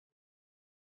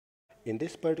In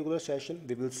this particular session,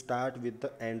 we will start with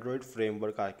the Android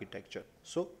framework architecture.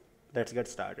 So let's get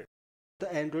started.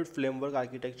 The Android framework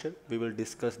architecture, we will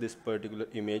discuss this particular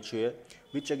image here,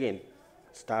 which again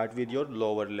start with your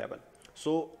lower level.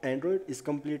 So Android is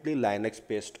completely Linux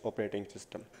based operating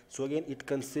system. So again it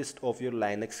consists of your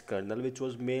Linux kernel, which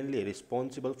was mainly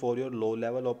responsible for your low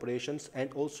level operations,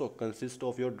 and also consists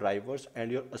of your drivers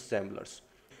and your assemblers,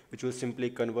 which will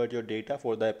simply convert your data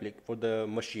for the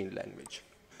machine language.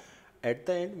 At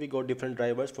the end we got different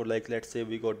drivers for, like, let's say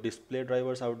we got display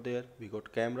drivers out there, we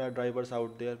got camera drivers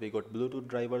out there, we got Bluetooth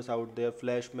drivers out there,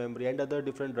 flash memory and other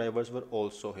different drivers were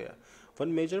also here.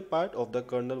 One major part of the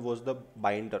kernel was the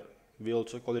binder, we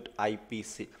also call it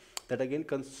IPC, that again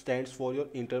stands for your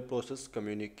inter-process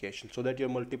communication, so that your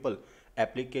multiple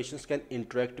applications can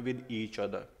interact with each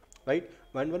other, right?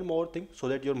 One more thing, so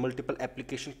that your multiple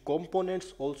application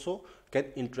components also can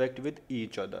interact with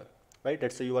each other, right?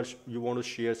 Let's say you want to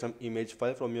share some image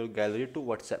file from your gallery to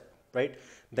WhatsApp, right?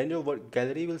 Then your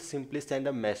gallery will simply send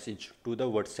a message to the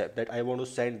WhatsApp that I want to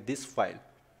send this file,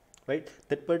 right?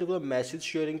 That particular message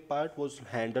sharing part was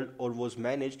handled or was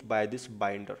managed by this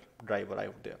binder driver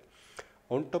out there.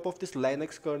 On top of this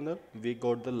Linux kernel, we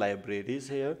got the libraries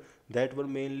here that were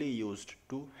mainly used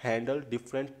to handle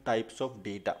different types of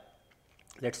data.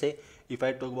 Let's say if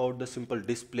I talk about the simple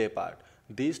display part,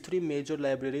 these three major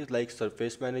libraries like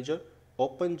Surface Manager,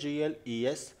 OpenGL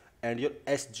ES and your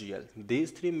SGL,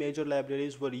 these three major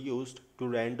libraries were used to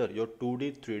render your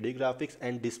 2D 3D graphics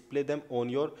and display them on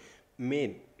your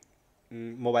main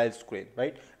mobile screen,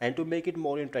 right? And to make it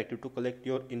more interactive, to collect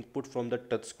your input from the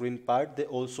touchscreen part, they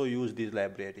also use these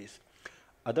libraries.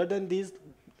 Other than these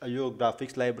your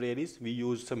graphics libraries, we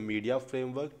use some media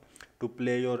framework to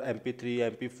play your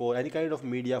MP3, MP4, any kind of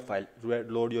media file,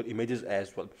 load your images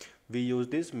as well. We use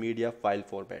these media file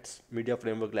formats, media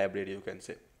framework library you can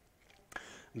say.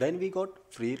 Then we got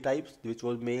free types, which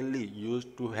was mainly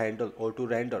used to handle or to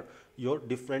render your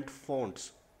different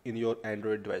fonts in your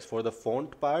Android device. For the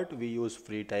font part, we use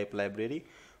free type library.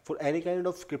 For any kind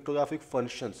of cryptographic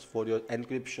functions, for your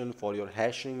encryption, for your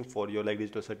hashing, for your like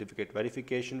digital certificate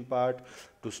verification part,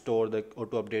 to store the or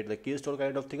to update the key store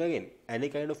kind of thing, again any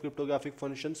kind of cryptographic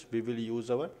functions, we will use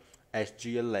our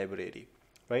SGL library,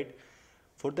 right?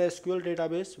 For the SQL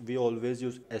database, we always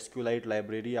use SQLite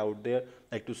library out there,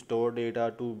 like to store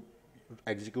data, to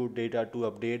execute data, to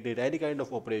update data, any kind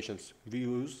of operations. We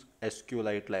use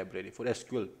SQLite library for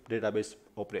SQL database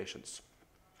operations.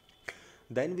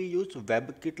 Then we use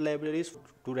WebKit libraries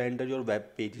to render your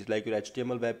web pages, like your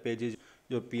HTML web pages,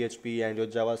 your PHP and your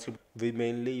JavaScript. We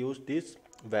mainly use this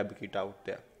WebKit out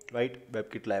there, right?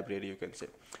 WebKit library you can say.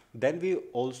 Then we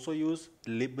also use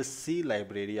libc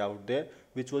library out there,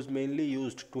 which was mainly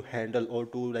used to handle or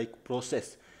to like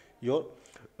process your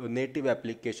native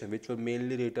application, which were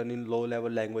mainly written in low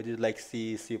level languages like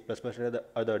C, C++ and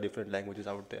other different languages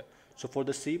out there. So for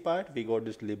the C part, we got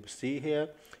this libc here.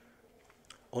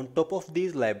 On top of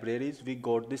these libraries, we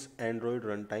got this Android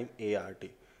runtime ART.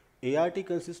 ART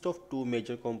consists of two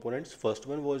major components. First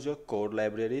one was your code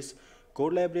libraries.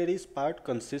 Code libraries part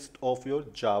consists of your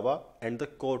Java and the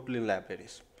Kotlin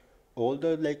libraries. All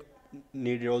the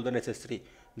all the necessary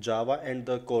Java and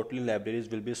the Kotlin libraries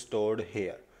will be stored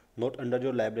here. Not under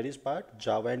your libraries part,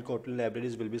 Java and Kotlin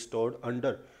libraries will be stored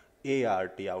under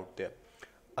ART out there.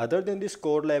 Other than these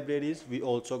code libraries, we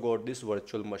also got these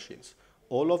virtual machines.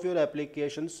 All of your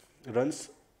applications runs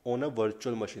on a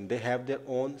virtual machine. They have their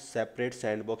own separate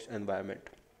sandbox environment.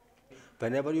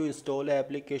 Whenever you install an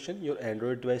application, your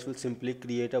Android device will simply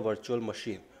create a virtual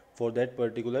machine for that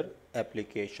particular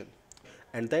application.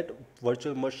 And that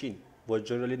virtual machine was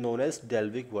generally known as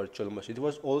Dalvik virtual machine. It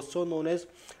was also known as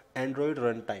Android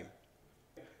runtime.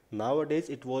 Nowadays,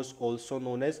 it was also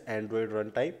known as Android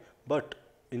runtime, but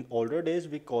in older days,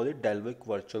 we call it Dalvik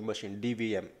virtual machine,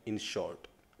 DVM in short.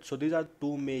 So these are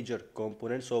two major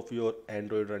components of your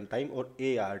Android runtime, or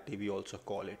ART we also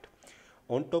call it.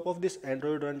 On top of this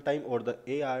Android runtime or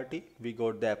the ART, we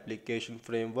got the application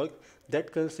framework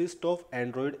that consists of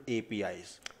Android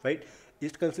APIs, right?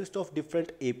 It consists of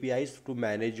different APIs to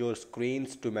manage your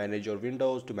screens, to manage your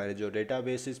windows, to manage your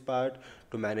databases part,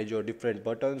 to manage your different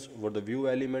buttons or the view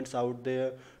elements out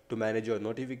there, to manage your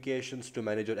notifications, to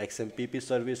manage your XMPP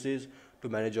services, to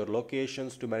manage your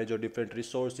locations, to manage your different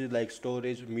resources like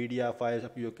storage, media files,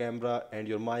 your camera and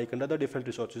your mic and other different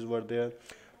resources were there,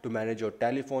 to manage your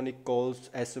telephonic calls,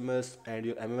 SMS and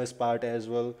your MMS part as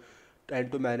well,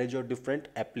 and to manage your different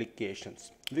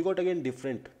applications. We got again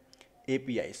different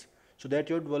APIs so that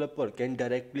your developer can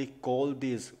directly call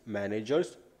these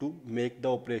managers to make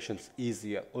the operations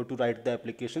easier or to write the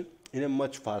application in a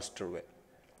much faster way.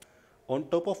 On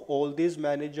top of all these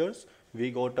managers,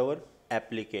 we got our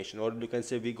application, or you can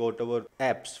say we got our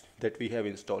apps that we have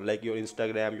installed, like your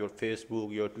Instagram, your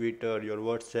Facebook, your Twitter, your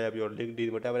WhatsApp, your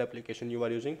LinkedIn, whatever application you are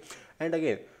using. And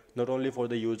again, not only for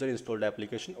the user installed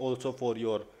application, also for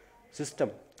your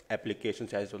system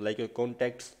applications as well, like your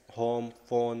contacts, home,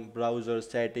 phone, browser,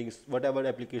 settings, whatever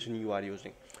application you are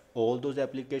using. All those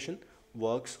application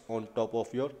works on top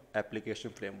of your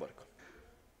application framework.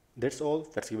 That's all.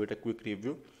 Let's give it a quick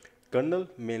review. Kernel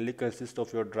mainly consists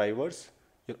of your drivers,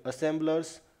 your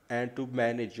assemblers, and to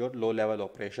manage your low-level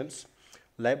operations.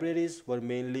 Libraries were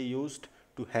mainly used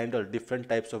to handle different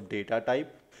types of data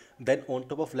type. Then on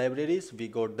top of libraries, we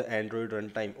got the Android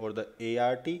runtime, or the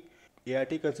ART.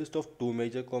 ART consists of two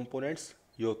major components: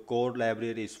 your core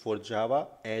libraries for Java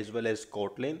as well as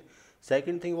Kotlin.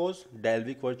 Second thing was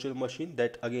Dalvik virtual machine,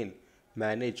 that again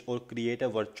manage or create a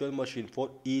virtual machine for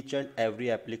each and every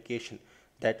application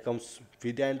that comes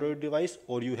with the Android device,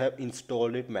 or you have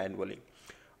installed it manually.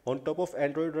 On top of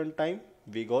Android runtime,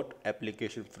 we got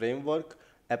application framework.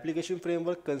 Application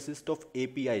framework consists of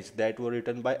APIs that were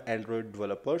written by Android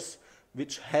developers,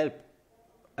 which help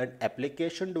an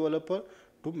application developer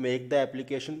to make the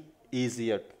application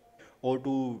easier, or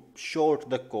to short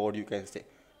the code, you can say.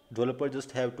 Developer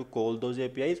just have to call those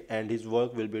APIs and his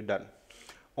work will be done.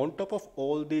 On top of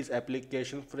all these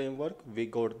application framework, we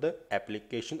got the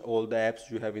application, all the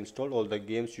apps you have installed, all the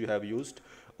games you have used,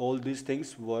 all these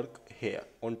things work here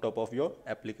on top of your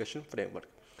application framework.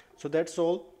 So that's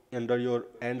all under your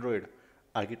Android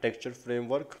architecture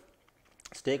framework.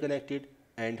 Stay connected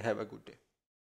and have a good day.